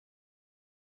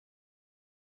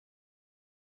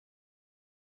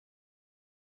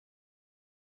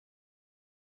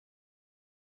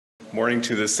Morning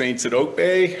to the saints at Oak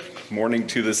Bay. Morning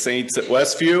to the saints at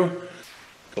Westview.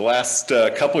 The last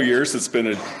couple years, it's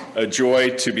been a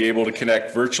joy to be able to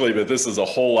connect virtually, but this is a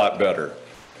whole lot better.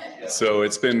 So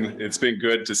it's been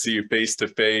good to see you face to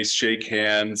face, shake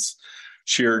hands,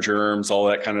 share germs, all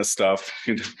that kind of stuff.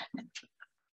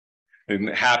 And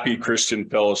happy Christian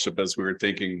fellowship, as we were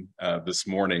thinking this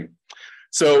morning.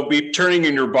 So be turning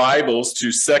in your Bibles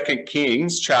to 2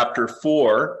 Kings chapter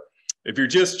 4. If you're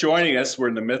just joining us, we're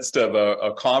in the midst of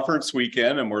a conference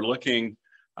weekend, and we're looking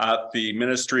at the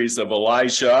ministries of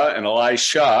Elijah and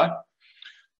Elisha.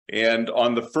 And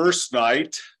on the first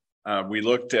night, we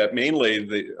looked at mainly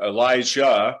the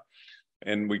Elijah,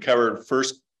 and we covered 1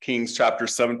 Kings chapter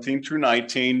 17 through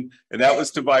 19, and that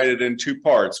was divided in two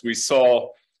parts. We saw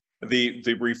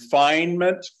the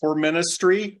refinement for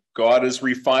ministry. God is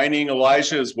refining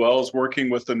Elijah as well as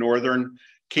working with the northern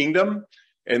kingdom.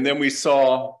 And then we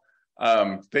saw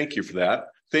thank you for that.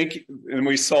 And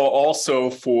we saw also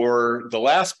for the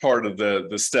last part of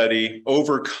the study,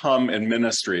 overcome in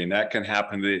ministry, and that can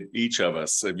happen to each of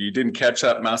us. If you didn't catch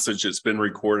that message, it's been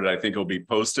recorded. I think it'll be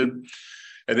posted.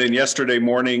 And then yesterday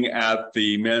morning at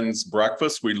the men's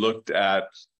breakfast, we looked at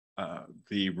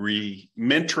the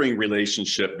mentoring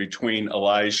relationship between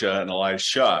Elijah and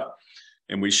Elisha,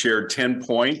 and we shared 10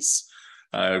 points.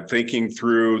 Thinking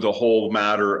through the whole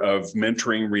matter of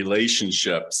mentoring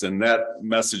relationships. And that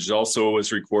message also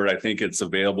was recorded. I think it's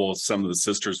available if some of the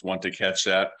sisters want to catch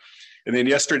that. And then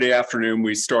yesterday afternoon,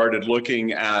 we started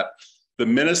looking at the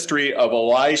ministry of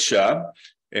Elisha,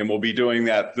 and we'll be doing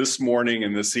that this morning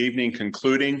and this evening,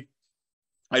 concluding.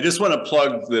 I just want to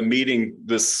plug the meeting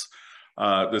this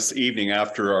evening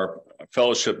after our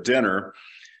fellowship dinner.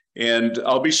 And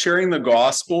I'll be sharing the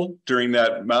gospel during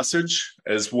that message,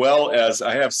 as well as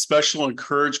I have special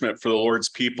encouragement for the Lord's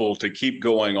people to keep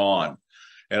going on.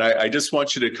 And I just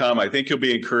want you to come. I think you'll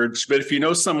be encouraged. But if you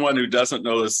know someone who doesn't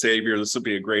know the Savior, this will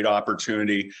be a great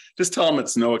opportunity. Just tell them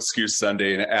it's No Excuse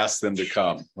Sunday and ask them to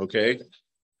come, okay?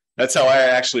 That's how I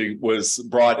actually was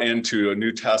brought into a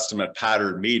New Testament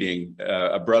pattern meeting.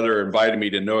 A brother invited me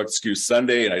to No Excuse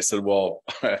Sunday, and I said, well,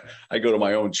 I go to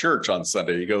my own church on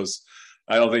Sunday. He goes,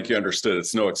 I don't think you understood.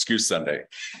 It's No Excuse Sunday.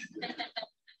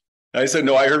 I said,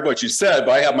 no, I heard what you said,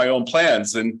 but I have my own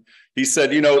plans. And he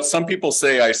said, you know, some people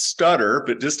say I stutter,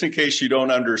 but just in case you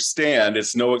don't understand,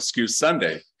 it's No Excuse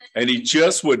Sunday. And he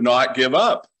just would not give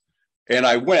up. And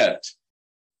I went,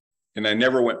 and I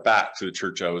never went back to the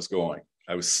church I was going.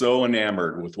 I was so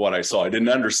enamored with what I saw. I didn't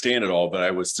understand it all, but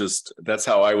I was just, that's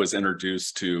how I was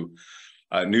introduced to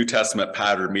New Testament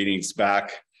pattern meetings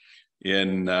back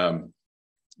in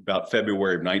about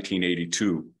February of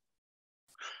 1982.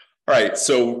 All right,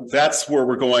 so that's where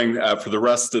we're going for the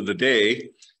rest of the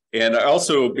day. And I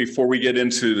also, before we get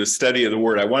into the study of the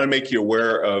Word, I want to make you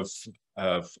aware of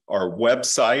our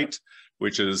website,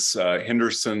 which is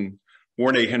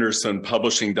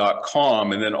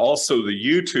WarneHendersonPublishing.com, and then also the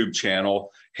YouTube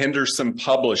channel, Henderson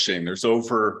Publishing. There's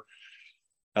over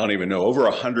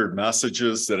 100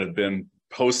 messages that have been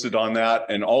posted on that.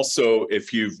 And also,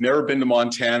 if you've never been to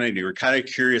Montana and you're kind of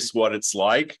curious what it's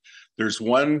like, there's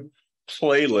one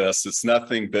playlist. It's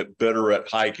nothing but Bitterroot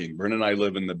hiking. Brenda and I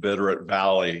live in the Bitterroot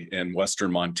Valley in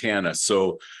western Montana.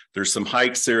 So there's some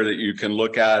hikes there that you can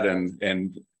look at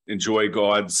and enjoy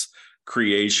God's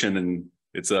creation. And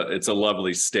it's a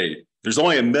lovely state. There's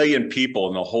only 1 million people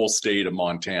in the whole state of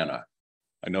Montana.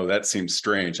 I know that seems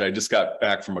strange. I just got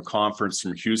back from a conference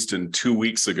from Houston 2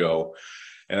 weeks ago.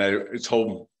 And I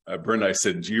told Brenda, I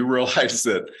said, do you realize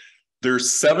that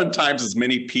there's 7 times as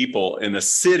many people in the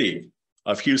city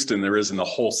of Houston there is in the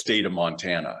whole state of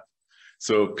Montana?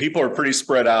 So people are pretty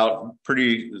spread out,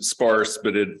 pretty sparse,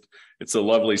 but it's a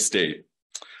lovely state.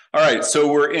 All right, so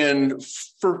we're in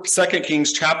 2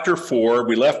 Kings chapter 4.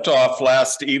 We left off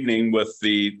last evening with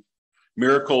the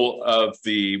miracle of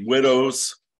the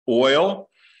widow's oil.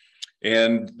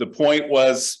 And the point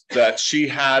was that she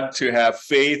had to have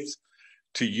faith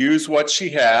to use what she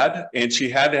had, and she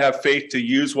had to have faith to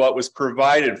use what was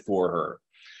provided for her.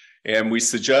 And we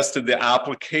suggested the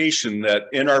application that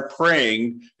in our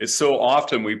praying, it's so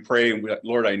often we pray,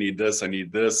 Lord, I need this,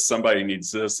 somebody needs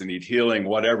this, I need healing,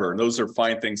 whatever. And those are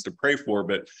fine things to pray for.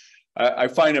 But I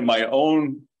find in my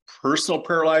own personal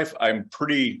prayer life, I'm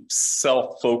pretty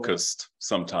self-focused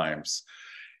sometimes.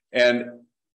 And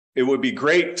it would be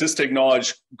great just to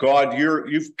acknowledge, God,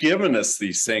 you've given us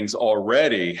these things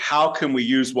already. How can we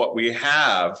use what we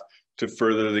have to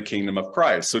further the kingdom of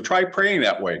Christ? So try praying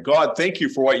that way. God, thank you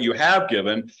for what you have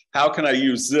given. How can I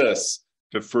use this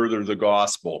to further the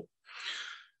gospel?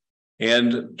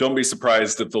 And don't be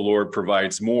surprised if the Lord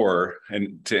provides more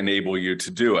and to enable you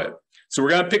to do it. So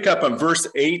we're going to pick up on verse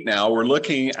 8 now. We're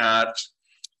looking at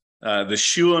the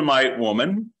Shunammite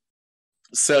woman.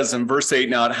 It says in verse 8,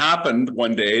 now it happened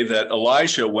one day that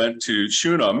Elisha went to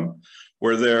Shunem,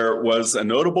 where there was a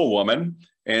notable woman,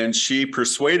 and she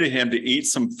persuaded him to eat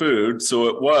some food. So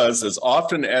it was, as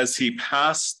often as he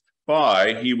passed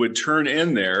by, he would turn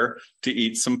in there to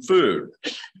eat some food.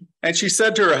 And she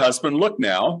said to her husband, look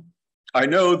now, I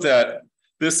know that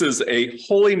this is a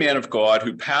holy man of God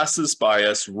who passes by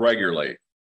us regularly.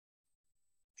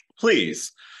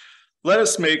 Please, let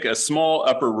us make a small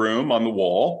upper room on the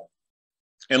wall,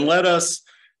 and let us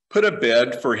put a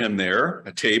bed for him there,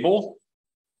 a table,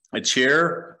 a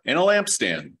chair, and a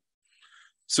lampstand.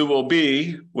 So it will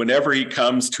be, whenever he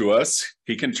comes to us,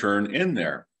 he can turn in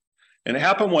there. And it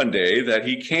happened one day that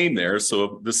he came there.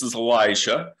 So this is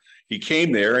Elisha. He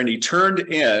came there and he turned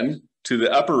in to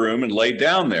the upper room and laid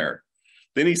down there.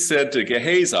 Then he said to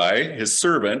Gehazi, his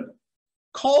servant,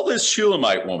 call this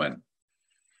Shunammite woman.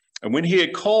 And when he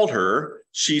had called her,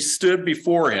 she stood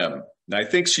before him. And I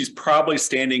think she's probably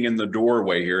standing in the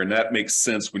doorway here, and that makes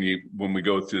sense when we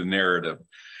go through the narrative.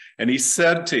 And he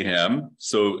said to him,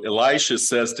 so Elisha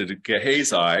says to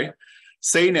Gehazi,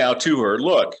 say now to her,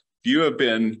 look, you have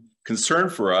been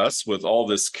concerned for us with all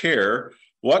this care.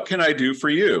 What can I do for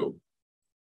you?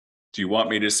 Do you want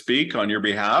me to speak on your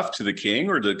behalf to the king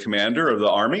or the commander of the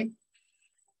army?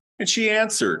 And she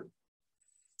answered,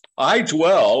 I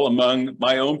dwell among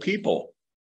my own people.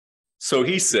 So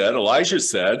he said, Elisha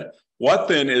said, what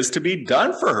then is to be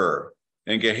done for her?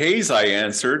 And Gehazi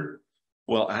answered,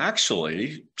 well,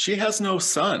 actually, she has no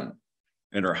son,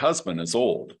 and her husband is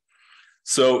old.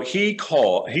 So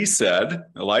Elisha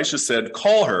said,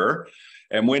 call her.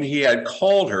 And when he had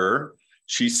called her,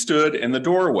 she stood in the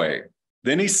doorway.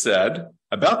 Then he said,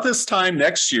 about this time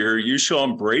next year, you shall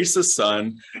embrace a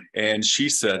son. And she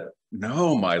said,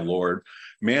 no, my lord,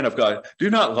 man of God, do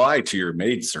not lie to your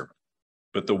maidservant.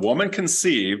 But the woman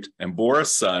conceived and bore a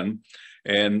son.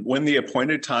 And when the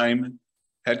appointed time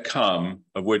had come,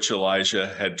 of which Elisha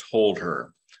had told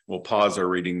her. We'll pause our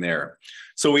reading there.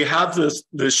 So we have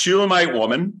the Shunammite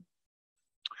woman,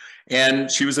 and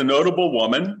she was a notable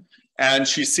woman, and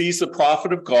she sees the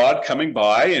prophet of God coming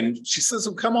by, and she says,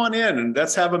 well, come on in and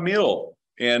let's have a meal.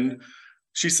 And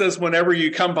she says, whenever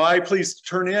you come by, please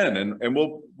turn in, and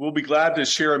we'll be glad to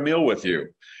share a meal with you.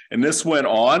 And this went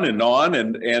on,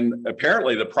 and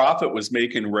apparently the prophet was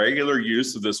making regular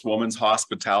use of this woman's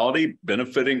hospitality,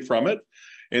 benefiting from it.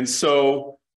 And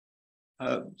so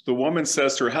the woman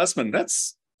says to her husband,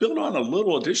 let's build on a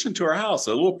little addition to our house,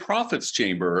 a little prophet's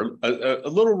chamber, a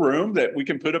little room that we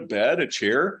can put a bed, a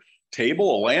chair,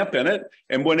 table, a lamp in it.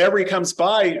 And whenever he comes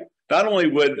by, not only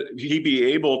would he be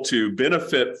able to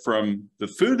benefit from the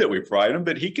food that we provide him,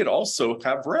 but he could also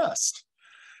have rest.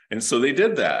 And so they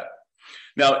did that.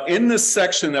 Now, in this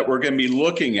section that we're going to be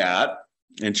looking at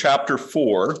in chapter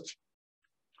 4,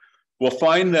 we'll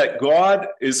find that God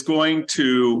is going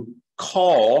to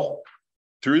call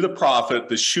through the prophet,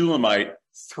 the Shunammite,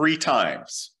 3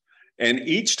 times. And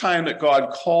each time that God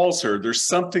calls her, there's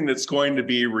something that's going to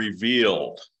be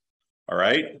revealed. All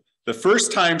right. The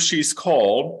first time she's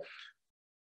called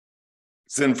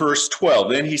is in verse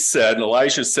 12. Then he said, and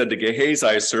Elisha said to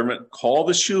Gehazi, his servant, call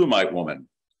the Shunammite woman.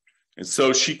 And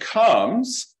so she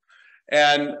comes,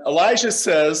 and Elisha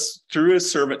says through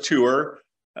his servant to her,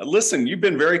 listen, you've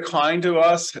been very kind to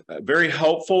us, very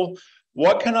helpful.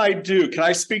 What can I do? Can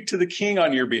I speak to the king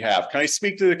on your behalf? Can I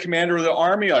speak to the commander of the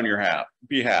army on your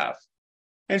behalf?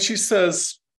 And she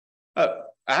says,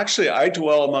 actually, I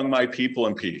dwell among my people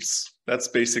in peace. That's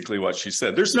basically what she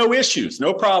said. There's no issues,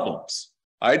 no problems.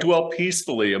 I dwell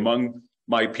peacefully among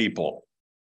my people.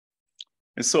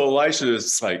 And so Elisha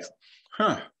is like,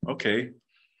 okay,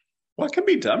 what can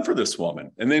be done for this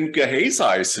woman? And then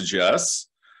Gehazi suggests,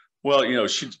 well,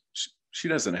 she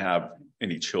doesn't have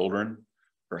any children.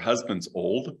 Her husband's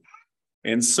old.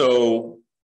 And so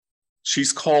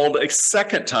she's called a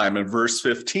second time in verse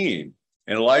 15.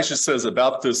 And Elisha says,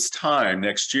 about this time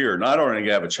next year, not only are you going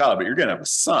to have a child, but you're going to have a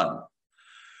son.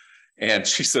 And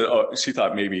she said, she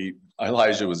thought maybe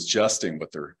Elijah was jesting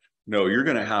with her. No, you're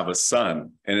going to have a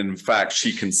son. And in fact,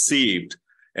 she conceived,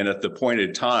 and at the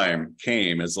appointed time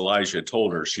came, as Elijah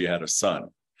told her, she had a son.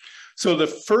 So the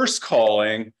first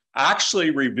calling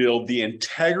actually revealed the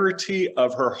integrity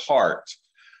of her heart.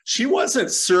 She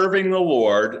wasn't serving the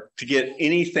Lord to get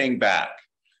anything back.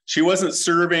 She wasn't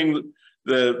serving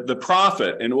the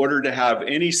prophet in order to have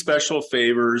any special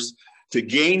favors, to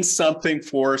gain something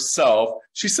for herself.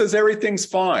 She says everything's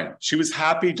fine. She was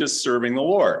happy just serving the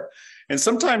Lord. And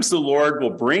sometimes the Lord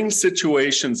will bring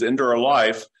situations into our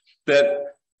life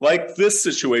that like this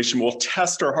situation, will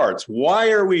test our hearts.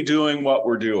 Why are we doing what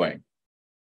we're doing?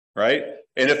 Right?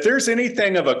 And if there's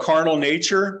anything of a carnal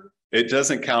nature, it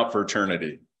doesn't count for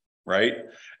eternity, right?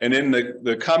 And in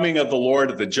the coming of the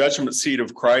Lord at the judgment seat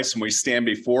of Christ, when we stand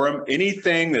before him,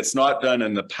 anything that's not done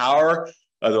in the power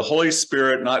of the Holy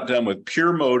Spirit, not done with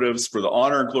pure motives for the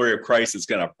honor and glory of Christ, is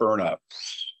going to burn up.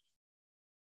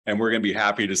 And we're going to be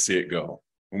happy to see it go.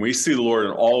 When we see the Lord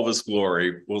in all of his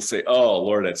glory, we'll say, oh,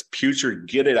 Lord, that's putrid.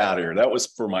 Get it out of here. That was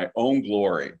for my own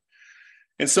glory.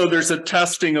 And so there's a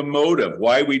testing of motive,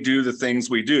 why we do the things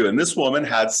we do. And this woman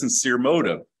had sincere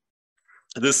motive.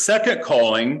 The second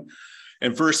calling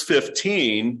in verse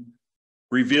 15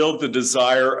 revealed the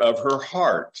desire of her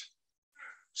heart.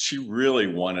 She really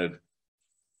wanted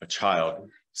a child,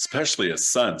 especially a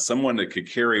son, someone that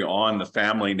could carry on the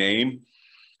family name.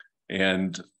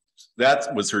 And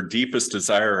that was her deepest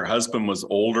desire. Her husband was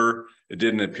older. It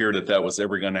didn't appear that that was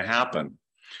ever going to happen.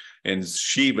 And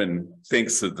she even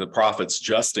thinks that the prophet's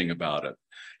jesting about it.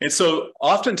 And so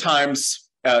oftentimes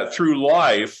through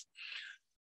life,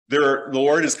 the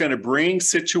Lord is going to bring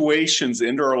situations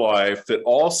into our life that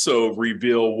also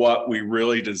reveal what we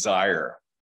really desire.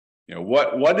 You know,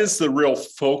 what is the real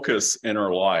focus in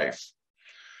our life?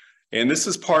 And this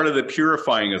is part of the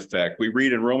purifying effect. We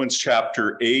read in Romans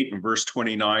chapter 8 and verse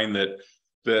 29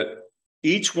 that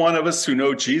each one of us who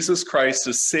know Jesus Christ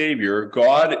as Savior,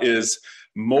 God is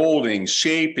molding,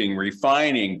 shaping,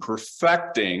 refining,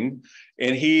 perfecting,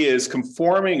 and he is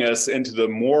conforming us into the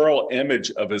moral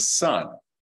image of his Son.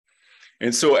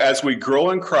 And so as we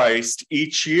grow in Christ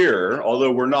each year,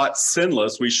 although we're not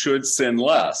sinless, we should sin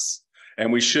less,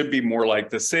 and we should be more like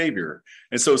the Savior.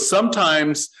 And so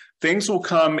sometimes things will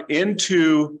come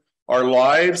into our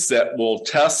lives that will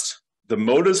test the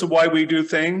motives of why we do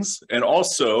things, and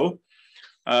also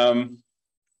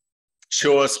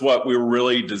show us what we're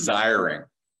really desiring.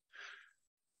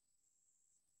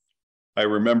 I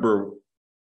remember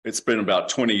it's been about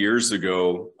 20 years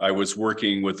ago, I was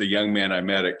working with a young man I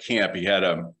met at camp. He had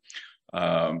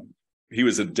he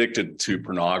was addicted to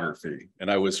pornography,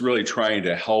 and I was really trying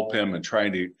to help him and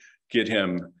trying to get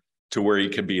him to where he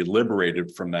could be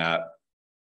liberated from that.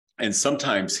 And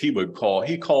sometimes he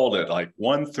called at like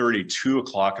 1:30, 2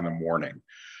 o'clock in the morning.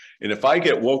 And if I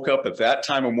get woke up at that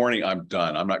time of morning, I'm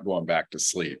done. I'm not going back to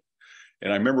sleep.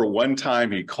 And I remember one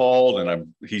time he called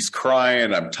and he's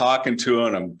crying. I'm talking to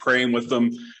him. I'm praying with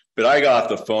him. But I got off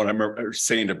the phone. I remember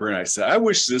saying to Brent, I said, I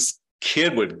wish this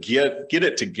kid would get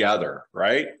it together,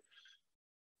 right?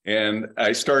 And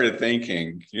I started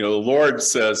thinking, you know, the Lord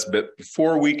says, but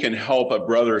before we can help a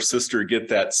brother or sister get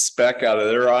that speck out of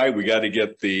their eye, we got to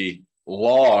get the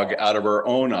log out of our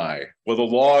own eye. Well, the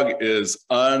log is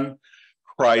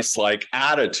Christ-like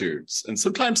attitudes. And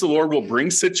sometimes the Lord will bring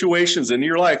situations into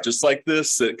your life just like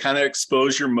this that kind of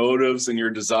expose your motives and your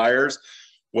desires.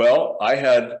 Well, I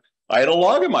had a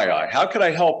log in my eye. How could I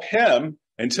help him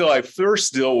until I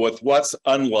first deal with what's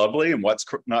unlovely and what's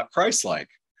not Christ-like?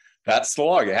 That's the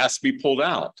log. It has to be pulled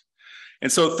out.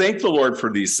 And so thank the Lord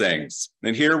for these things.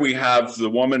 And here we have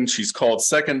the woman, she's called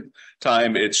second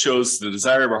time. It shows the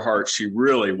desire of her heart. She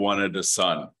really wanted a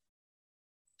son.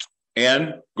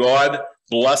 And God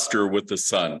blessed her with the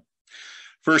son.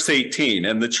 Verse 18,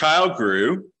 and the child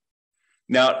grew.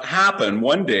 Now it happened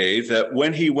one day that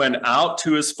when he went out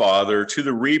to his father, to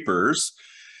the reapers,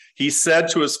 he said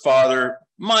to his father,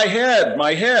 my head,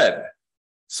 my head.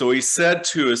 So he said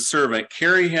to his servant,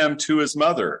 carry him to his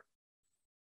mother.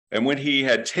 And when he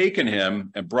had taken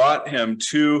him and brought him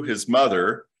to his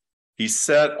mother, he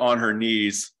sat on her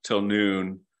knees till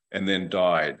noon and then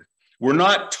died. We're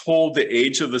not told the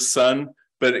age of the son,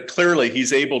 but clearly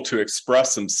he's able to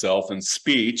express himself in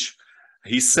speech.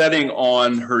 He's sitting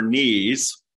on her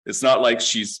knees. It's not like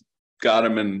she's got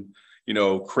him in,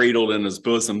 cradled in his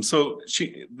bosom. So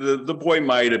the boy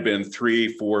might have been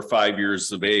 3, 4, 5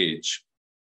 years of age.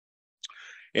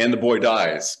 And the boy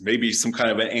dies, maybe some kind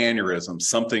of an aneurysm,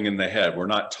 something in the head. We're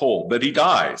not told, but he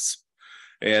dies.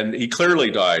 And he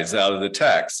clearly dies out of the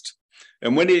text.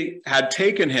 And when he had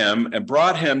taken him and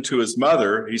brought him to his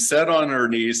mother, he sat on her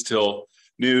knees till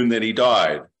noon, then he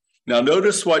died. Now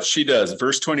notice what she does.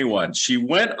 Verse 21, she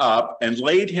went up and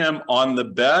laid him on the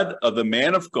bed of the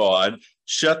man of God,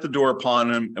 shut the door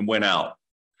upon him, and went out.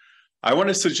 I want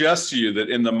to suggest to you that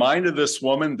in the mind of this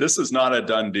woman, this is not a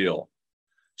done deal.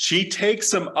 She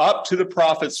takes him up to the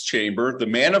prophet's chamber, the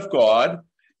man of God,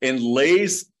 and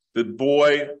lays the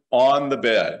boy on the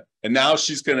bed. And now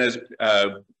she's going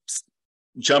to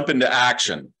jump into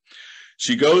action.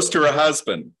 She goes to her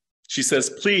husband. She says,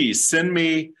 please send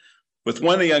me with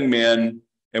one of the young men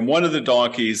and one of the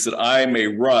donkeys that I may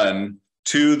run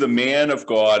to the man of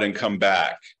God and come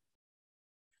back.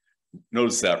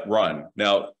 Notice that run.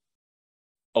 Now,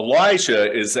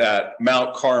 Elijah is at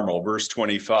Mount Carmel, verse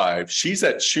 25. She's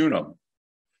at Shunem.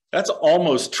 That's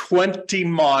almost 20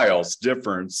 miles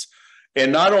difference.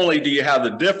 And not only do you have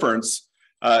the difference,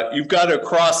 you've got to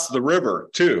cross the river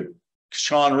too,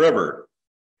 Kishon River.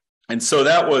 And so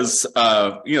that was,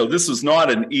 this was not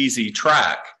an easy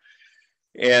track.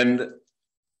 And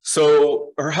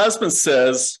so her husband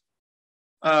says,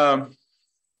 why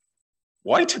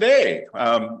today?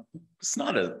 It's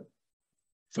not a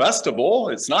festival.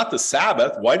 It's not the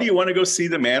Sabbath. Why do you want to go see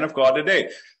the man of God today?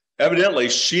 Evidently,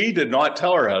 she did not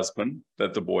tell her husband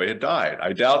that the boy had died.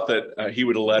 I doubt that he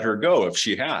would have let her go if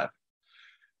she had.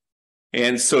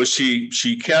 And so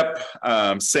she kept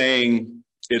saying,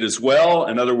 it is well.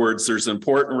 In other words, there's an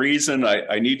important reason.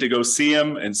 I need to go see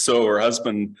him. And so her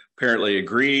husband apparently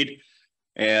agreed.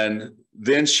 And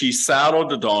then she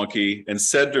saddled a donkey and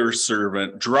said to her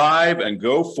servant, drive and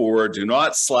go forward. Do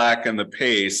not slacken the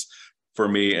pace for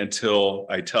me until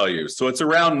I tell you. So it's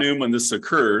around noon when this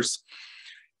occurs.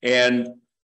 And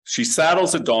she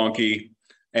saddles a donkey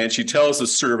and she tells the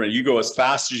servant, you go as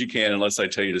fast as you can unless I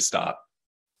tell you to stop.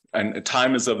 And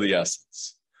time is of the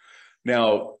essence.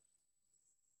 Now,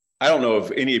 I don't know if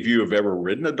any of you have ever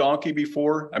ridden a donkey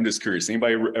before. I'm just curious.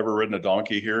 Anybody ever ridden a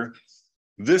donkey here?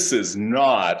 This is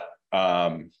not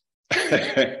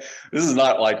this is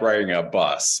not like riding a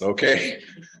bus, okay?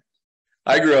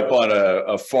 I grew up on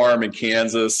a farm in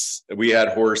Kansas. We had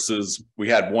horses. We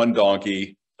had one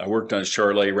donkey. I worked on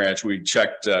Charlet Ranch. We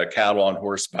checked cattle on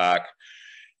horseback.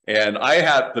 And I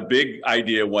had the big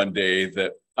idea one day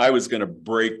that I was going to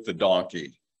break the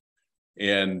donkey.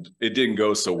 And it didn't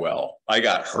go so well. I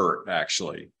got hurt,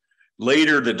 actually.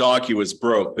 Later, the donkey was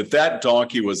broke, but that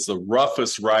donkey was the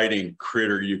roughest riding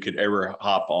critter you could ever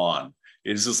hop on.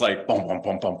 It's just like bum, bum,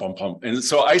 bum, bum, bum, bum. And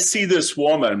so I see this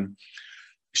woman,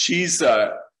 she's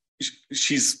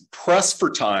pressed for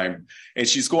time, and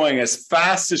she's going as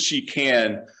fast as she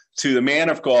can to the man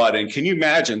of God. And can you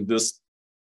imagine this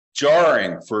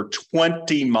jarring for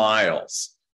 20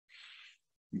 miles?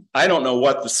 I don't know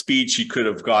what the speed she could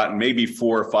have gotten, maybe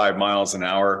 4 or 5 miles an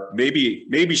hour.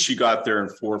 Maybe she got there in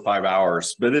 4 or 5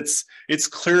 hours, but it's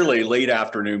clearly late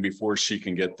afternoon before she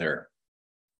can get there.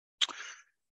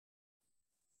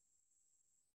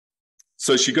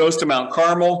 So she goes to Mount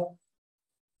Carmel.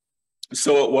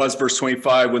 So it was, verse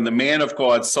 25, when the man of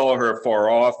God saw her afar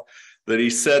off, that he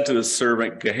said to the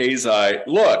servant Gehazi,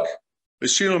 look, the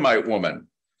Shunammite woman,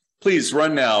 please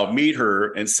run now, meet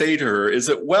her, and say to her, is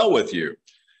it well with you?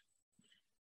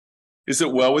 Is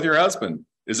it well with your husband?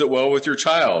 Is it well with your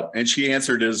child? And she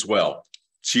answered, it is well.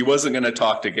 She wasn't going to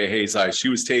talk to Gehazi. She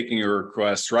was taking her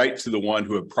request right to the one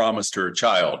who had promised her a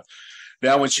child.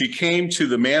 Now, when she came to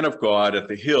the man of God at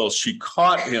the hill, she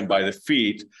caught him by the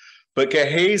feet. But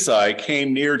Gehazi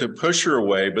came near to push her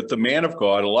away. But the man of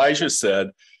God, Elijah, said,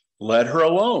 let her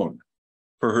alone,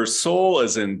 for her soul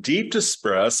is in deep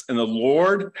distress, and the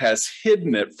Lord has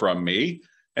hidden it from me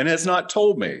and has not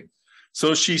told me.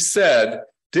 So she said,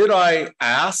 did I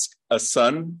ask a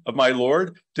son of my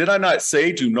Lord? Did I not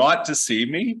say, do not deceive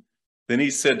me? Then he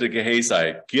said to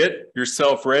Gehazi, get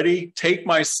yourself ready, take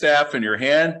my staff in your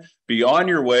hand, be on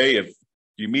your way. If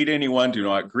you meet anyone, do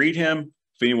not greet him.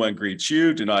 If anyone greets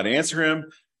you, do not answer him,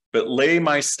 but lay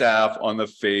my staff on the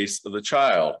face of the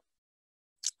child.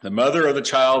 The mother of the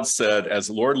child said, as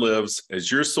the Lord lives,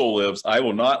 as your soul lives, I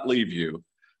will not leave you.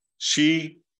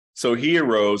 So he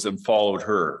arose and followed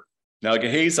her. Now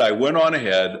Gehazi went on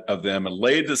ahead of them and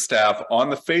laid the staff on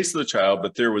the face of the child,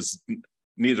 but there was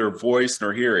neither voice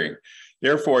nor hearing.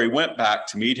 Therefore he went back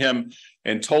to meet him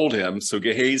and told him. So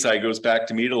Gehazi goes back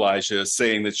to meet Elisha,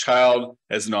 saying the child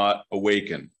has not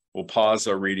awakened. We'll pause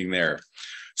our reading there.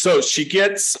 So she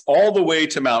gets all the way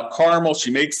to Mount Carmel. She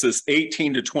makes this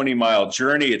 18 to 20 mile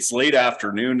journey. It's late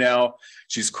afternoon now.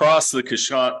 She's crossed the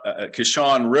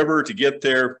Kishon River to get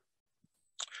there.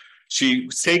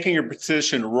 She's taking her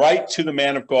petition right to the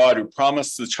man of God who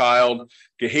promised the child.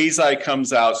 Gehazi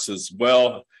comes out, says,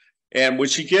 well, and when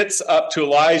she gets up to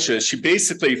Elijah, she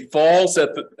basically falls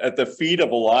at the feet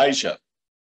of Elijah.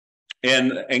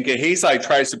 And Gehazi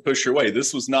tries to push her away.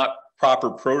 This was not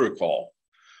proper protocol.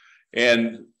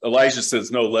 And Elijah says,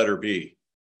 no, let her be.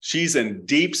 She's in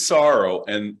deep sorrow,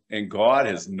 and God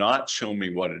has not shown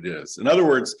me what it is. In other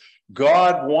words,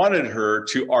 God wanted her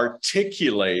to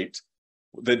articulate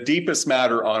the deepest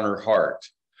matter on her heart.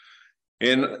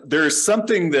 And there's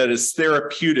something that is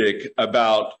therapeutic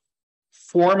about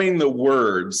forming the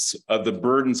words of the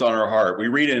burdens on our heart. We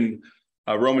read in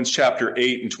Romans chapter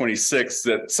 8 and 26,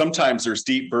 that sometimes there's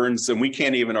deep burdens and we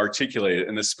can't even articulate it.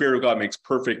 And the Spirit of God makes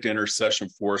perfect intercession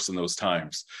for us in those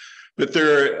times. But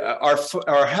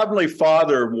our Heavenly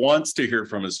Father wants to hear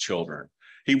from his children.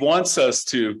 He wants us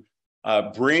to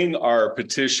bring our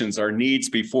petitions, our needs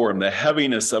before him, the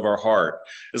heaviness of our heart.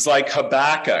 It's like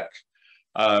Habakkuk.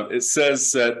 It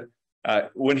says that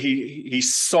when he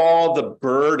saw the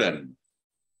burden,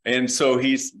 and so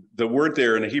the word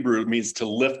there in Hebrew means to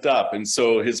lift up. And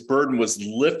so his burden was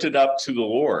lifted up to the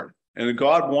Lord. And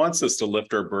God wants us to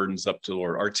lift our burdens up to the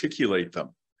Lord, articulate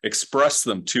them, express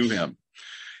them to him.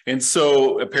 And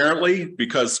so apparently,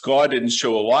 because God didn't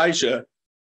show Elijah,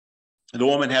 the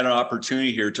woman had an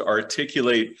opportunity here to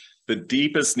articulate the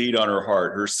deepest need on her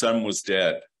heart. Her son was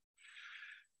dead.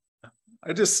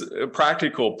 A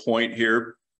practical point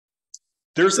here.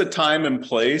 There's a time and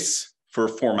place for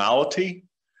formality,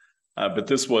 but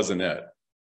this wasn't it.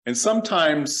 And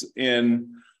sometimes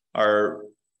in our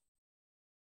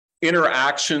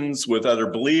interactions with other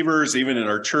believers, even in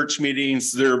our church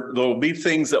meetings, there'll be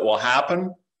things that will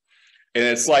happen. And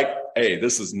it's like, hey,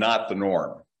 this is not the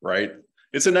norm, right?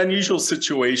 It's an unusual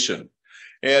situation.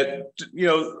 And,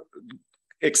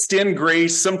 extend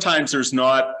grace. Sometimes there's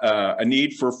not a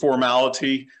need for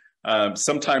formality.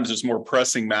 Sometimes there's more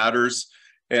pressing matters.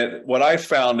 And what I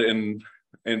found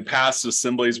in past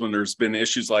assemblies when there's been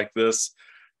issues like this,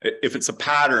 if it's a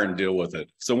pattern, deal with it.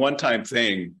 If it's a one-time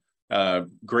thing,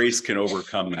 grace can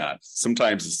overcome that.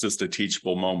 Sometimes it's just a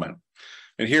teachable moment.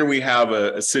 And here we have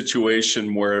a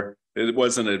situation where it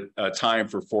wasn't a time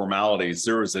for formalities.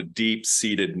 There was a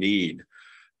deep-seated need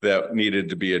that needed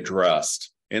to be addressed.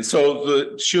 And so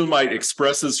the Shunammite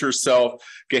expresses herself.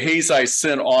 Gehazi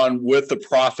sent on with the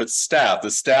prophet's staff.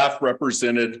 The staff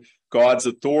represented God's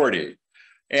authority.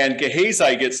 And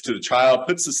Gehazi gets to the child,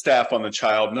 puts the staff on the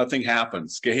child, nothing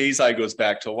happens. Gehazi goes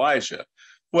back to Elijah.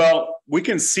 Well, we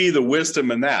can see the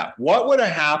wisdom in that. What would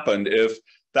have happened if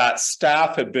that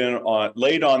staff had been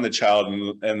laid on the child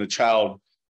and the child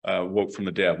woke from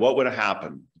the dead? What would have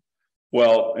happened?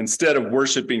 Well, instead of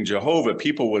worshiping Jehovah,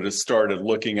 people would have started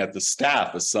looking at the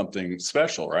staff as something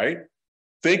special, right?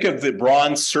 Think of the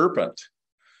bronze serpent,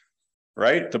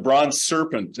 right? The bronze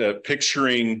serpent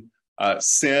picturing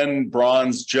sin,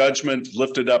 bronze judgment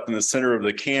lifted up in the center of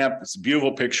the camp. It's a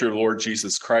beautiful picture of Lord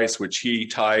Jesus Christ, which he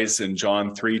ties in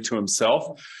John 3 to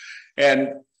himself.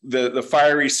 And the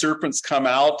fiery serpents come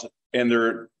out, and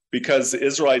because the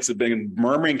Israelites have been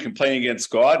murmuring, complaining against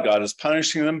God, God is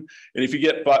punishing them. And if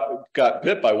you got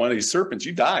bit by one of these serpents,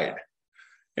 you died.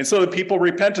 And so the people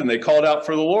repented, and they called out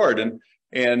for the Lord.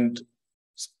 And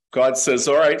God says,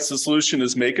 all right, so the solution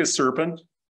is make a serpent,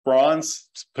 bronze,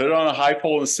 put it on a high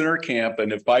pole in the center camp,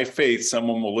 and if by faith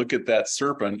someone will look at that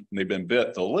serpent and they've been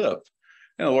bit, they'll live.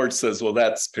 And the Lord says, well,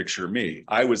 that's picture me.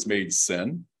 I was made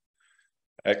sin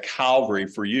at Calvary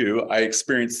for you. I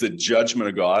experienced the judgment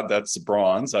of God. That's the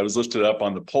bronze. I was lifted up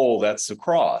on the pole. That's the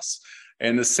cross.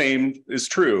 And the same is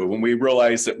true when we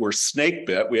realize that we're snake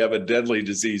bit. We have a deadly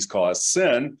disease called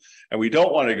sin, and we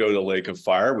don't want to go to the lake of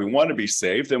fire. We want to be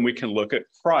saved. Then we can look at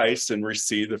Christ and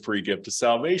receive the free gift of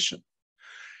salvation.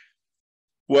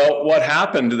 Well, what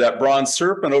happened to that bronze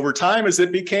serpent over time is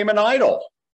it became an idol.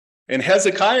 And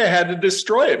Hezekiah had to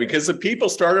destroy it because the people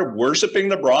started worshiping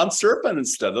the bronze serpent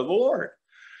instead of the Lord.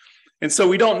 And so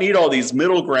we don't need all these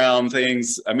middle ground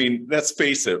things. I mean, let's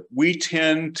face it, we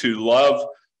tend to love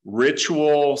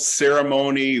ritual,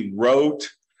 ceremony, rote.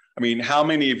 I mean, how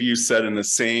many of you sat in the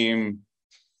same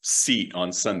seat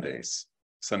on Sundays,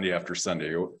 Sunday after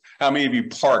Sunday? How many of you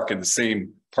park in the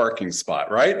same parking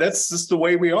spot, right? That's just the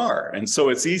way we are. And so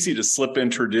it's easy to slip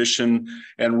in tradition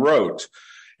and rote.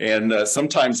 And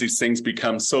sometimes these things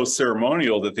become so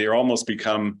ceremonial that they almost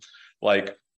become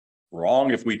like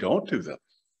wrong if we don't do them.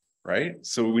 Right?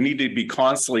 So we need to be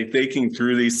constantly thinking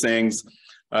through these things.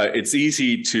 It's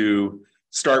easy to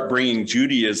start bringing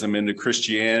Judaism into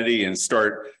Christianity and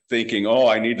start thinking, oh,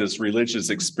 I need this religious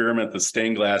experiment, the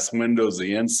stained glass windows,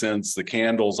 the incense, the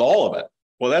candles, all of it.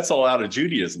 Well, that's all out of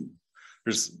Judaism.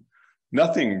 There's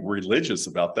nothing religious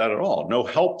about that at all. No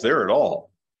help there at all.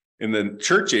 In the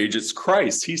church age, it's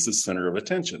Christ. He's the center of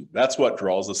attention. That's what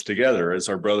draws us together, as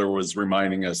our brother was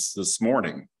reminding us this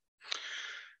morning.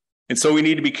 And so we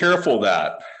need to be careful of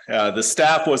that. The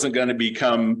staff wasn't going to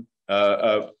become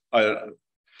a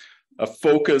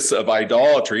focus of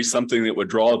idolatry, something that would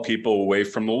draw people away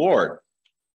from the Lord.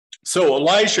 So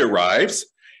Elisha arrives.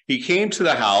 He came to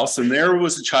the house, and there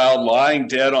was a child lying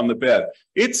dead on the bed.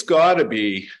 It's got to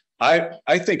be, I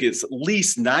think it's at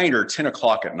least 9 or 10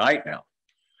 o'clock at night now.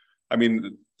 I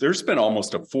mean, there's been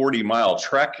almost a 40-mile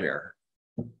trek here.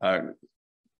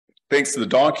 thanks to the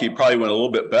donkey, probably went a little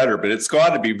bit better, but it's got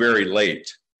to be very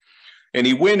late. And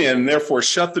he went in and therefore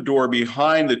shut the door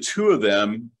behind the two of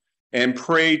them and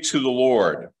prayed to the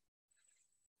Lord.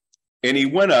 And he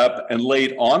went up and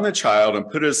laid on the child and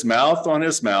put his mouth on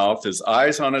his mouth, his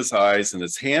eyes on his eyes, and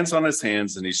his hands on his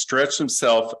hands. And he stretched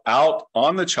himself out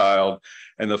on the child,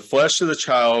 and the flesh of the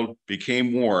child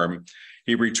became warm.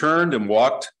 He returned and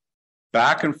walked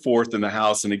back and forth in the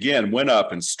house, and again went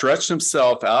up and stretched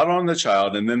himself out on the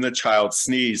child. And then the child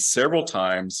sneezed 7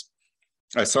 times.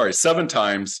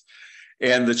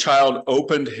 And the child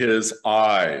opened his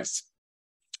eyes.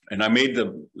 And I made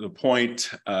the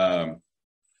point,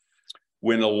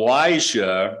 when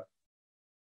Elijah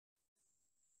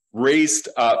raised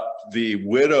up the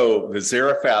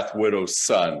Zarephath widow's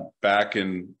son back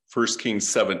in 1 Kings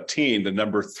 17, the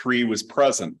number 3 was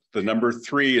present. The number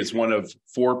 3 is one of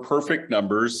 4 perfect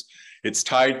numbers. It's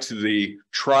tied to the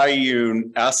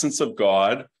triune essence of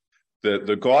God,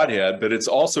 the Godhead, but it's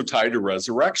also tied to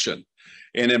resurrection.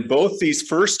 And in both these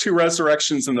first 2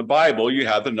 resurrections in the Bible, you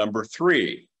have the number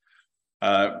 3.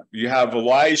 You have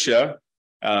Elijah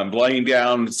laying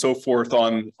down and so forth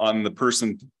on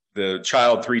the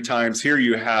child 3 times. Here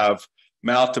you have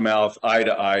mouth to mouth, eye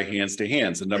to eye, hands to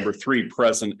hands, the number 3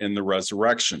 present in the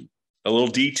resurrection. A little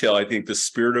detail, I think the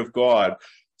Spirit of God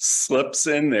slips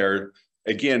in there,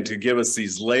 again, to give us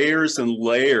these layers and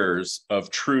layers of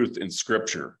truth in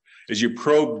Scripture. As you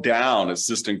probe down, it's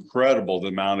just incredible the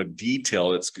amount of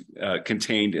detail that's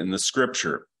contained in the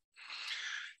Scripture.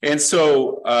 And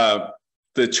so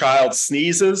the child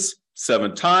sneezes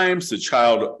 7 times. The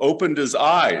child opened his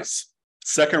eyes.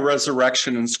 Second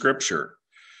resurrection in Scripture.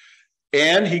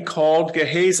 And he called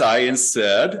Gehazi and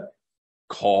said,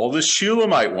 call the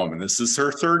Shunammite woman. This is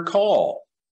her 3rd call.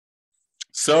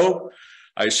 So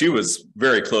she was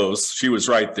very close. She was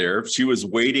right there. She was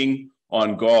waiting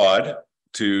on God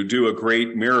to do a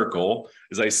great miracle.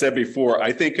 As I said before,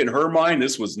 I think in her mind,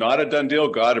 this was not a done deal.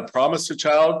 God had promised a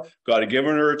child. God had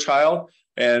given her a child.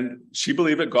 And she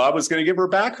believed that God was going to give her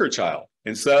back her child.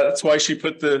 And so that's why she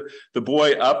put the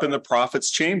boy up in the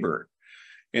prophet's chamber.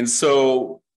 And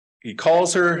so he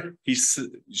calls her.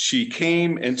 She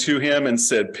came into him and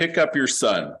said, pick up your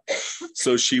son.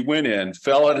 So she went in,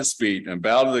 fell at his feet, and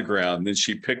bowed to the ground. Then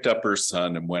she picked up her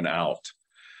son and went out.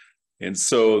 And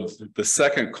so the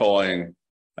second calling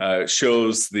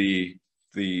shows the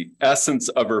essence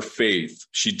of her faith.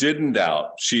 She didn't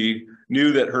doubt. She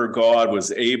knew that her God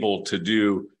was able to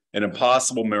do an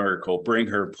impossible miracle, bring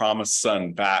her promised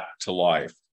son back to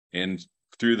life. And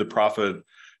through the prophet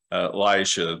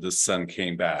Elisha, the son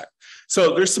came back.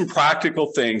 So there's some practical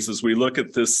things as we look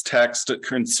at this text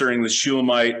concerning the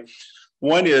Shunammite.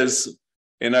 One is,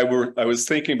 and I was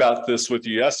thinking about this with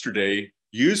you yesterday,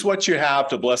 use what you have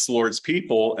to bless the Lord's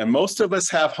people. And most of us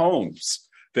have homes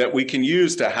that we can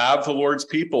use to have the Lord's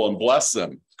people and bless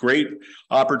them. Great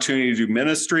opportunity to do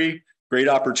ministry, great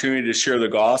opportunity to share the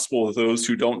gospel with those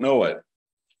who don't know it.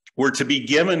 We're to be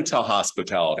given to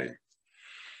hospitality.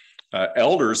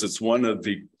 Elders, it's one of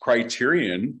the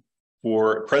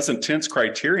present tense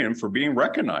criterion for being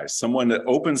recognized. Someone that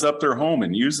opens up their home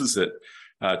and uses it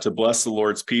to bless the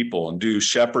Lord's people and do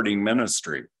shepherding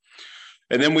ministry.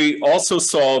 And then we also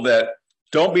saw that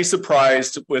don't be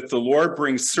surprised if the Lord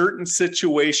brings certain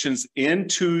situations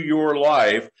into your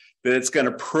life that it's going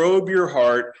to probe your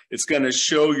heart. It's going to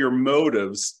show your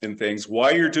motives and things,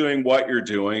 why you're doing what you're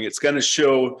doing. It's going to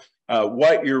show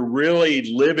what you're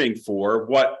really living for,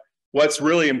 what's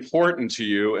really important to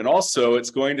you. And also it's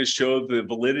going to show the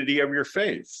validity of your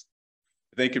faith.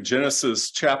 Think of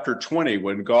Genesis chapter 20,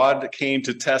 when God came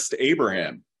to test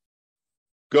Abraham.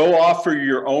 Go offer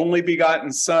your only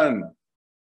begotten son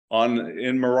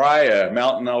in Moriah, a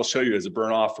mountain I'll show you, as a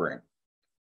burnt offering.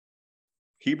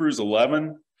 Hebrews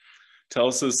 11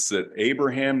 tells us that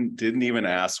Abraham didn't even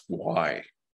ask why.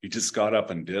 He just got up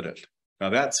and did it. Now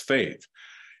that's faith.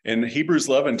 And Hebrews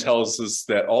 11 tells us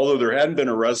that although there hadn't been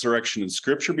a resurrection in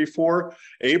Scripture before,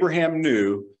 Abraham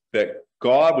knew that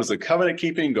God was a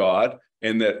covenant-keeping God,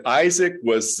 and that Isaac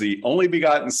was the only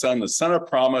begotten son, the son of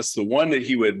promise, the one that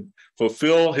he would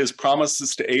fulfill his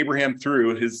promises to Abraham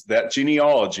through that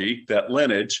genealogy, that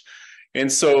lineage.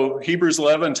 And so Hebrews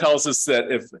 11 tells us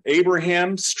that if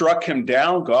Abraham struck him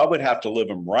down, God would have to live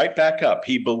him right back up.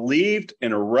 He believed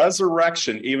in a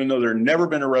resurrection, even though there had never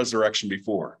been a resurrection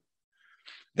before.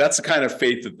 That's the kind of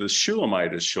faith that the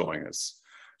Shunammite is showing us.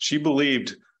 She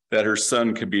believed that her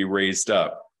son could be raised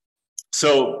up.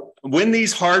 So when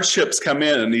these hardships come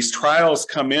in and these trials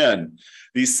come in,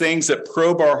 these things that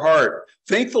probe our heart,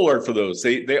 thank the Lord for those.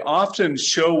 They often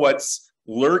show what's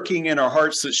lurking in our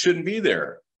hearts that shouldn't be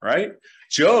there, right?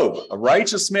 Job, a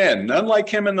righteous man, none like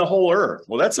him in the whole earth.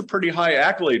 Well, that's a pretty high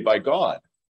accolade by God,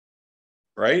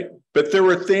 right? But there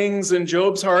were things in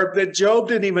Job's heart that Job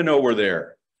didn't even know were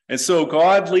there. And so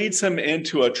God leads him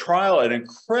into a trial, an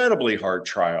incredibly hard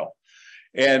trial.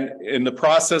 And in the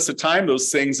process of time, those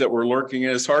things that were lurking in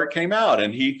his heart came out.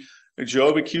 And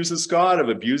Job accuses God of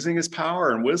abusing his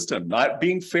power and wisdom, not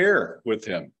being fair with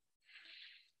him.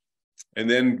 And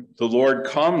then the Lord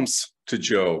comes to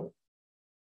Job.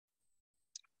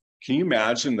 Can you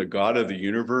imagine the God of the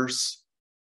universe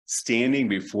standing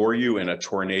before you in a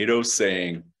tornado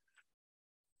saying,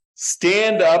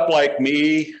 stand up like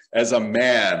me as a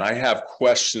man. I have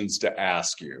questions to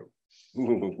ask you.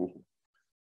 Ooh.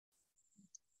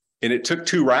 And it took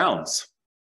 2 rounds.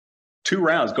 2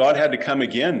 rounds. God had to come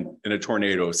again in a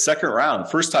tornado. Second round.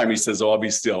 First time he says, oh, I'll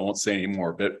be still. I won't say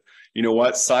anymore. But you know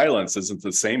what? Silence isn't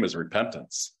the same as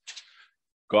repentance.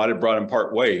 God had brought him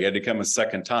part way. He had to come a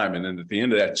second time. And then at the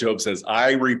end of that, Job says,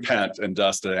 I repent and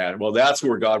dust and ash. Well, that's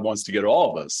where God wants to get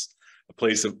all of us. A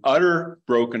place of utter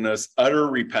brokenness, utter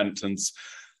repentance.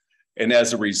 And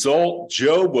as a result,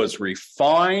 Job was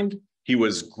refined. He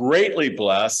was greatly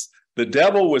blessed. The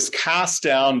devil was cast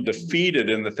down, defeated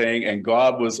in the thing, and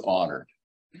God was honored.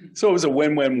 So it was a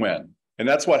win-win-win. And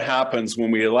that's what happens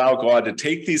when we allow God to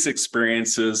take these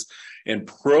experiences and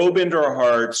probe into our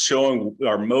hearts, showing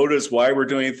our motives, why we're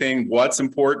doing things, what's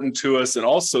important to us, and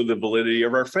also the validity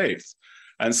of our faith.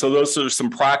 And so those are some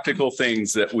practical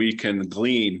things that we can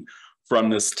glean from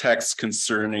this text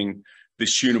concerning the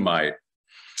Shunammite.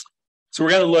 So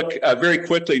we're going to look very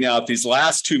quickly now at these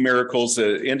last 2 miracles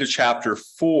into chapter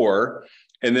 4,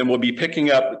 and then we'll be picking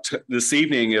up this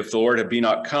evening, if the Lord had be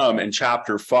not come, in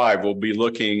chapter 5. We'll be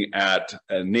looking at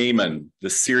Naaman, the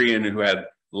Syrian who had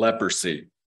leprosy.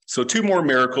 So 2 more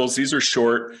miracles. These are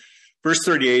short. Verse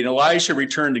 38, Elisha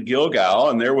returned to Gilgal,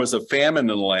 and there was a famine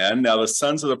in the land. Now the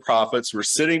sons of the prophets were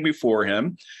sitting before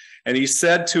him, and he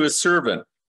said to his servant,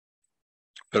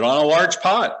 put on a large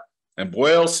pot and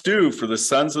boil stew for the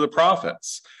sons of the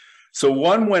prophets. So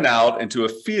one went out into a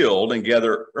field and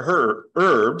gathered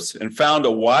herbs and found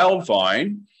a wild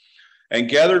vine and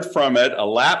gathered from it a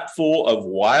lapful of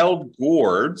wild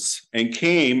gourds and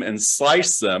came and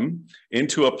sliced them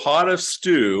into a pot of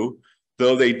stew,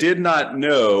 though they did not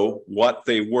know what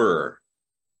they were.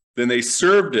 Then they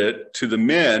served it to the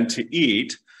men to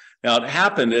eat. Now it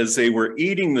happened as they were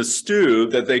eating the stew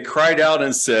that they cried out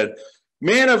and said,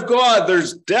 man of God,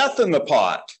 there's death in the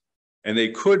pot. And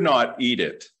they could not eat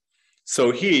it.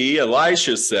 So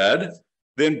Elisha said,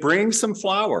 then bring some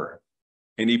flour.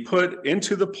 And he put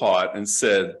into the pot and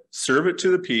said, serve it to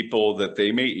the people that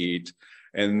they may eat.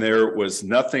 And there was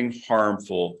nothing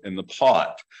harmful in the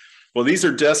pot. Well, these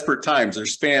are desperate times.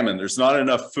 There's famine. There's not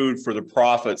enough food for the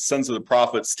prophets, sons of the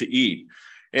prophets, to eat.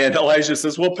 And Elisha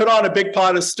says, well, put on a big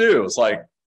pot of stew. It's like,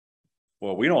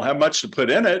 well, we don't have much to put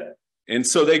in it. And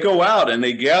so they go out and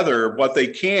they gather what they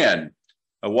can,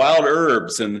 wild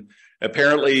herbs. And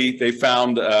apparently they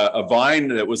found a vine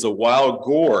that was a wild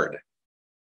gourd.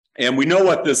 And we know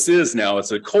what this is now.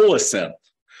 It's a colocynth.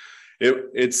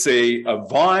 It's a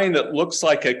vine that looks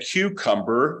like a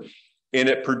cucumber, and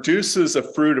it produces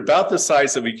a fruit about the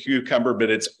size of a cucumber, but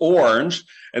it's orange,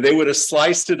 and they would have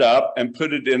sliced it up and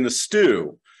put it in the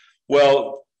stew.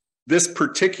 Well, this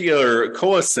particular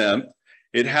colocynth,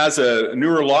 it has a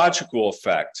neurological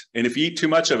effect, and if you eat too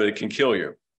much of it, it can kill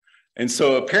you. And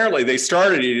so apparently they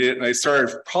started eating it, and they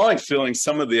started probably feeling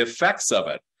some of the effects of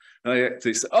it. And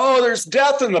they said, oh, there's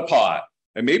death in the pot.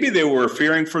 And maybe they were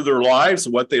fearing for their lives,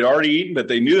 what they'd already eaten, but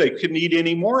they knew they couldn't eat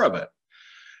any more of it.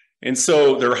 And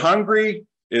so they're hungry,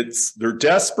 they're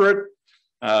desperate,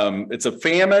 it's a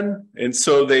famine, and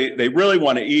so they really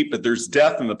want to eat, but there's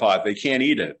death in the pot, they can't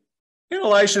eat it. And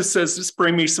Elisha says, just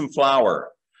bring me some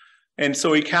flour. And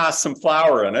so he casts some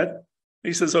flour in it.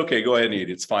 He says, okay, go ahead and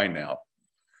eat, it's fine now.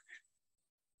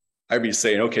 I'd be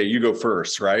saying, okay, you go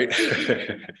first, right?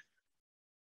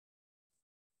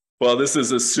 Well, this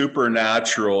is a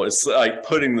supernatural. It's like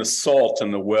putting the salt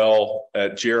in the well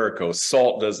at Jericho.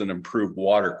 Salt doesn't improve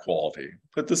water quality,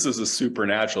 but this is a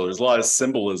supernatural. There's a lot of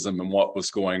symbolism in what was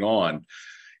going on.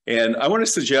 And I want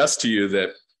to suggest to you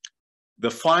that the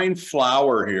fine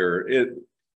flour here,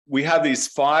 we have these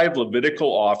 5 Levitical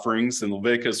offerings in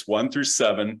Leviticus 1 through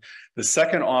 7. The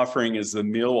second offering is the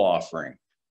meal offering.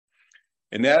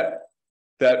 And that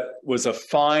was a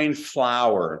fine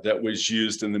flour that was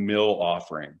used in the meal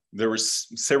offering. There were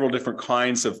several different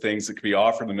kinds of things that could be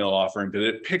offered in the meal offering, but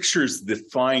it pictures the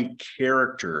fine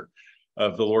character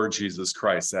of the Lord Jesus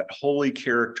Christ, that holy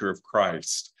character of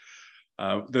Christ,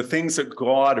 the things that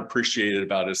God appreciated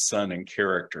about his son and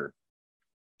character.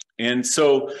 And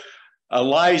so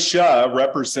Elisha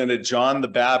represented John the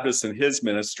Baptist in his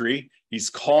ministry. He's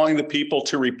calling the people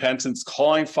to repentance,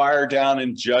 calling fire down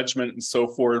in judgment and so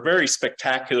forth. Very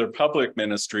spectacular public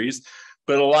ministries.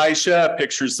 But Elisha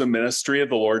pictures the ministry of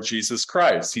the Lord Jesus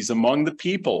Christ. He's among the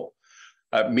people,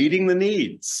 meeting the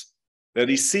needs that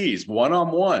he sees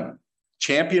one-on-one,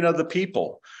 champion of the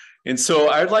people. And so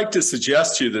I'd like to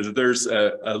suggest to you that there's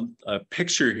a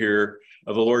picture here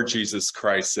of the Lord Jesus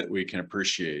Christ that we can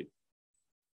appreciate.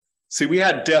 See, we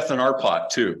had death in our pot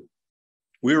too.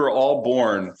 We were all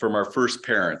born from our first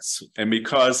parents. And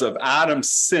because of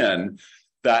Adam's sin,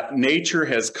 that nature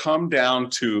has come down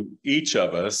to each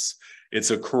of us.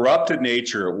 It's a corrupted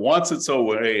nature. It wants its own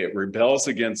way. It rebels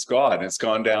against God. It's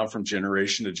gone down from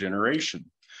generation to generation.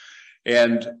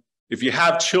 And if you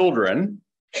have children,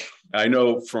 I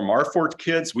know from our 4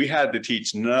 kids, we had to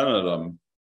teach none of them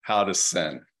how to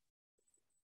sin.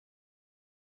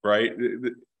 Right?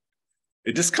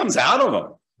 It just comes out of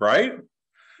them, right?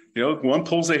 You know, one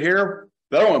pulls a hair,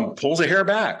 the other one pulls a hair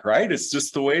back, right? It's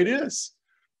just the way it is.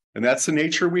 And that's the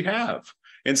nature we have.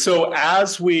 And so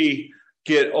as we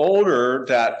get older,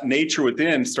 that nature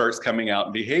within starts coming out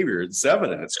in behavior. It's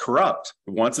evident, it's corrupt.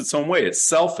 It wants its own way. It's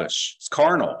selfish, it's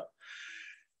carnal.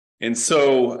 And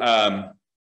so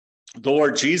the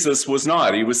Lord Jesus was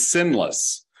not, he was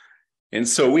sinless. And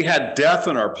so we had death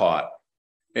in our pot.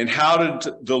 And how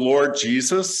did the Lord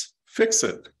Jesus fix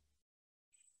it?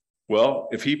 Well,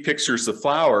 if he pictures the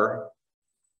flower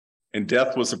and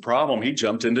death was a problem, he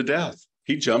jumped into death.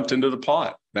 He jumped into the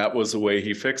pot. That was the way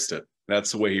he fixed it.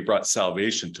 That's the way he brought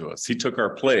salvation to us. He took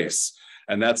our place.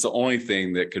 And that's the only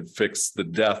thing that could fix the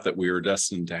death that we were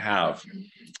destined to have.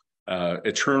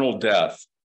 Eternal death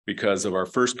because of our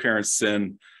first parents'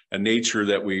 sin, a nature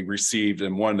that we received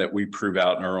and one that we prove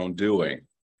out in our own doing.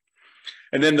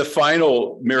 And then the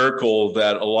final miracle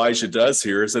that Elijah does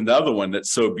here is another one that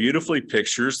so beautifully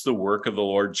pictures the work of the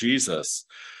Lord Jesus.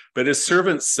 But his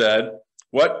servant said,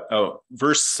 what? Oh,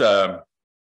 verse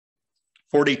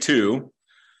 42.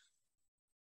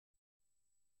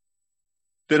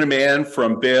 Then a man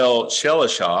from Baal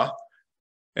Shalishah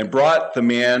and brought the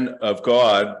man of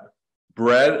God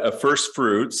bread of first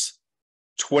fruits,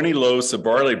 20 loaves of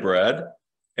barley bread,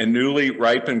 and newly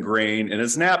ripened grain in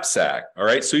his knapsack. All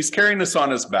right, so he's carrying this on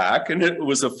his back, and it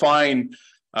was a fine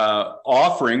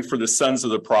offering for the sons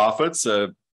of the prophets,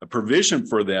 a provision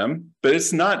for them, but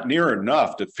it's not near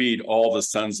enough to feed all the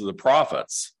sons of the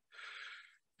prophets.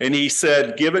 And he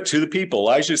said, give it to the people.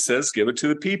 Elijah says, give it to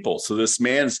the people. So this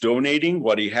man's donating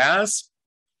what he has.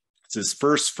 It's his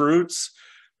first fruits.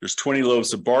 There's 20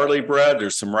 loaves of barley bread.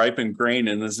 There's some ripened grain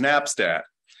in his knapsack.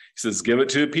 He says, give it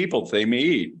to the people, they may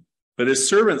eat. But his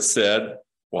servant said,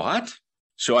 what?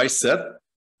 Shall I set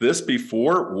this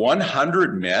before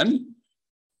 100 men?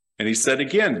 And he said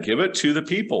again, give it to the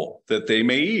people that they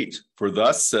may eat. For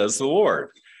thus says the Lord,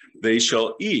 they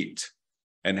shall eat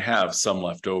and have some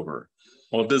left over.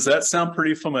 Well, does that sound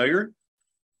pretty familiar?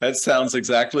 That sounds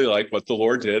exactly like what the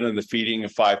Lord did in the feeding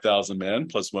of 5,000 men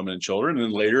plus women and children,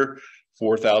 and later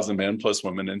 4,000 men plus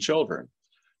women and children.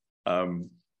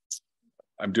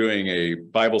 I'm doing a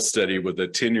Bible study with a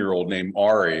 10-year-old named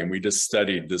Ari, and we just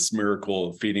studied this miracle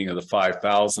of feeding of the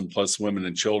 5,000 plus women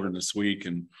and children this week.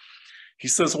 And he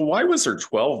says, well, why was there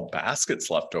 12 baskets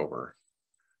left over?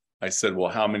 I said, well,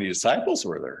 how many disciples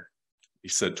were there? He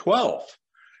said, 12.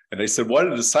 And they said, what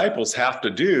did the disciples have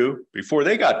to do before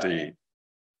they got to eat? And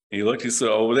he looked, he said,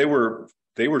 oh, they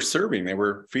were serving, they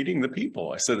were feeding the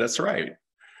people. I said, that's right.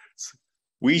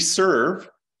 We serve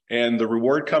and the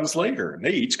reward comes later. And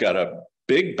they each got a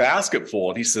big basket full.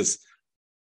 And he says,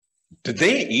 did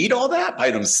they eat all that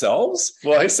by themselves?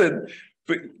 Well, I said,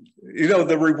 but you know,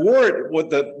 the reward, what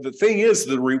the thing is,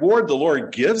 the reward the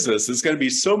Lord gives us is going to be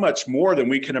so much more than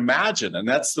we can imagine. And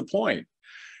that's the point.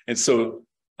 And so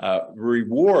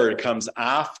reward comes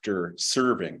after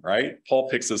serving, right? Paul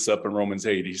picks this up in Romans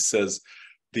 8. He says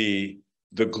the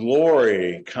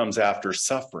glory comes after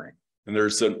suffering. And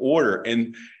there's an order.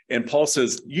 And Paul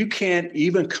says, you can't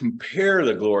even compare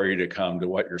the glory to come to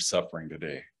what you're suffering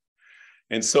today.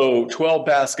 And so 12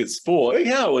 baskets full,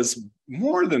 yeah, it was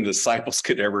more than the disciples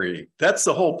could ever eat. That's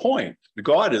the whole point.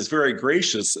 God is very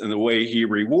gracious in the way he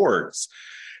rewards.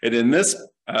 And in this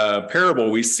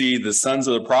parable, we see the sons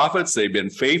of the prophets, they've been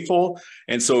faithful.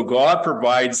 And so God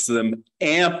provides them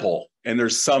ample, and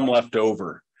there's some left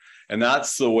over. And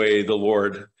that's the way the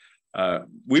Lord,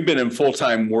 we've been in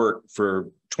full-time work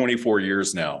for 24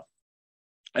 years now.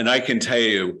 And I can tell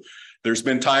you, there's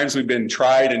been times we've been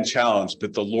tried and challenged,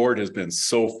 but the Lord has been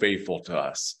so faithful to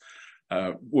us.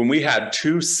 When we had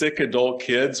 2 sick adult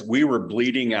kids, we were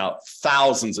bleeding out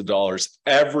thousands of dollars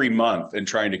every month and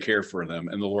trying to care for them.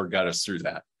 And the Lord got us through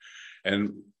that.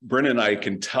 And Brennan and I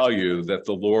can tell you that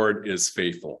the Lord is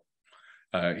faithful.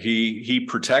 He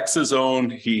protects his own.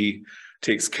 He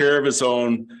takes care of his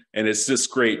own. And it's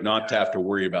just great not to have to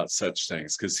worry about such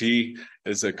things, because he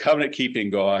is a covenant keeping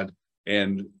God.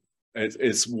 And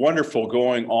it's wonderful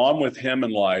going on with him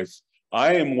in life.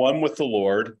 I am one with the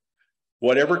Lord.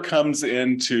 Whatever comes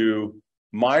into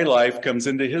my life comes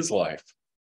into his life,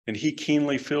 and he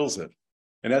keenly feels it.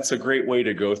 And that's a great way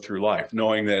to go through life,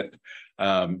 knowing that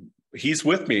he's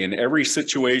with me in every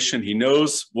situation. He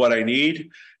knows what I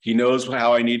need. He knows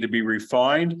how I need to be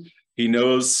refined. He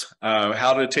knows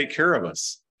how to take care of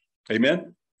us.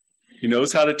 Amen. He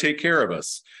knows how to take care of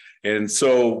us. And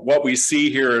so what we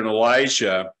see here in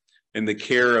Elijah in the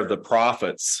care of the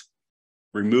prophets,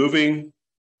 removing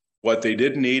what they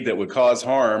didn't need that would cause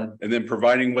harm, and then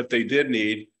providing what they did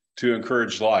need to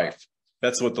encourage life.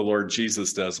 That's what the Lord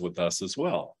Jesus does with us as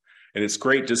well. And it's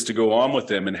great just to go on with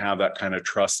him and have that kind of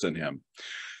trust in him.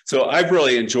 So I've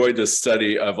really enjoyed this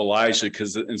study of Elijah,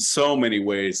 because in so many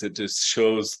ways it just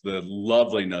shows the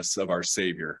loveliness of our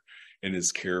Savior and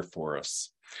his care for us.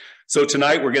 So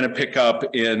tonight we're going to pick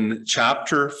up in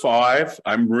chapter 5.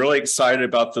 I'm really excited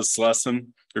about this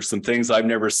lesson. There's some things I've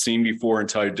never seen before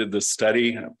until I did this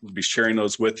study. I'll be sharing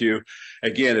those with you.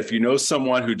 Again, if you know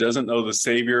someone who doesn't know the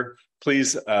Savior,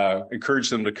 please encourage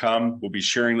them to come. We'll be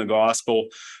sharing the gospel.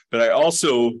 But I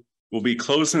also will be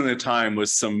closing the time with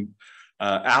some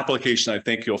application I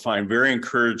think you'll find very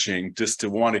encouraging, just to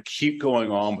want to keep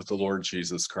going on with the Lord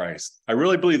Jesus Christ. I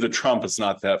really believe the trump is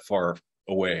not that far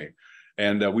away.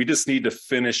 And we just need to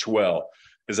finish well.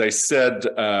 As I said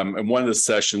in one of the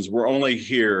sessions, we're only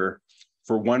here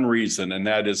for one reason, and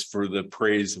that is for the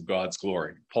praise of God's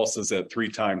glory. Paul says that 3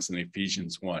 times in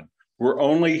Ephesians 1. We're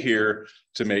only here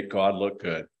to make God look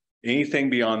good.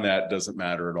 Anything beyond that doesn't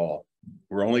matter at all.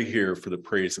 We're only here for the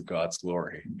praise of God's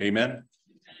glory. Amen.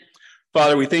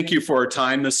 Father, we thank you for our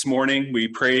time this morning. We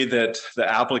pray that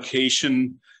the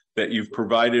application that you've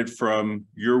provided from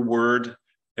your word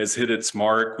has hit its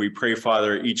mark. We pray,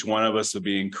 Father, each one of us will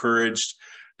be encouraged,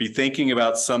 be thinking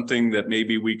about something that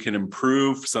maybe we can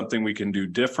improve, something we can do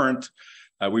different.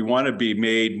 We want to be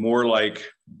made more like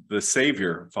the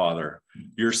Savior, Father,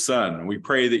 your Son. We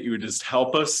pray that you would just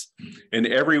help us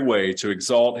in every way to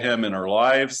exalt him in our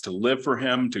lives, to live for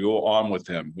him, to go on with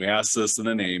him. We ask this in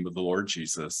the name of the Lord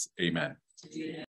Jesus. Amen.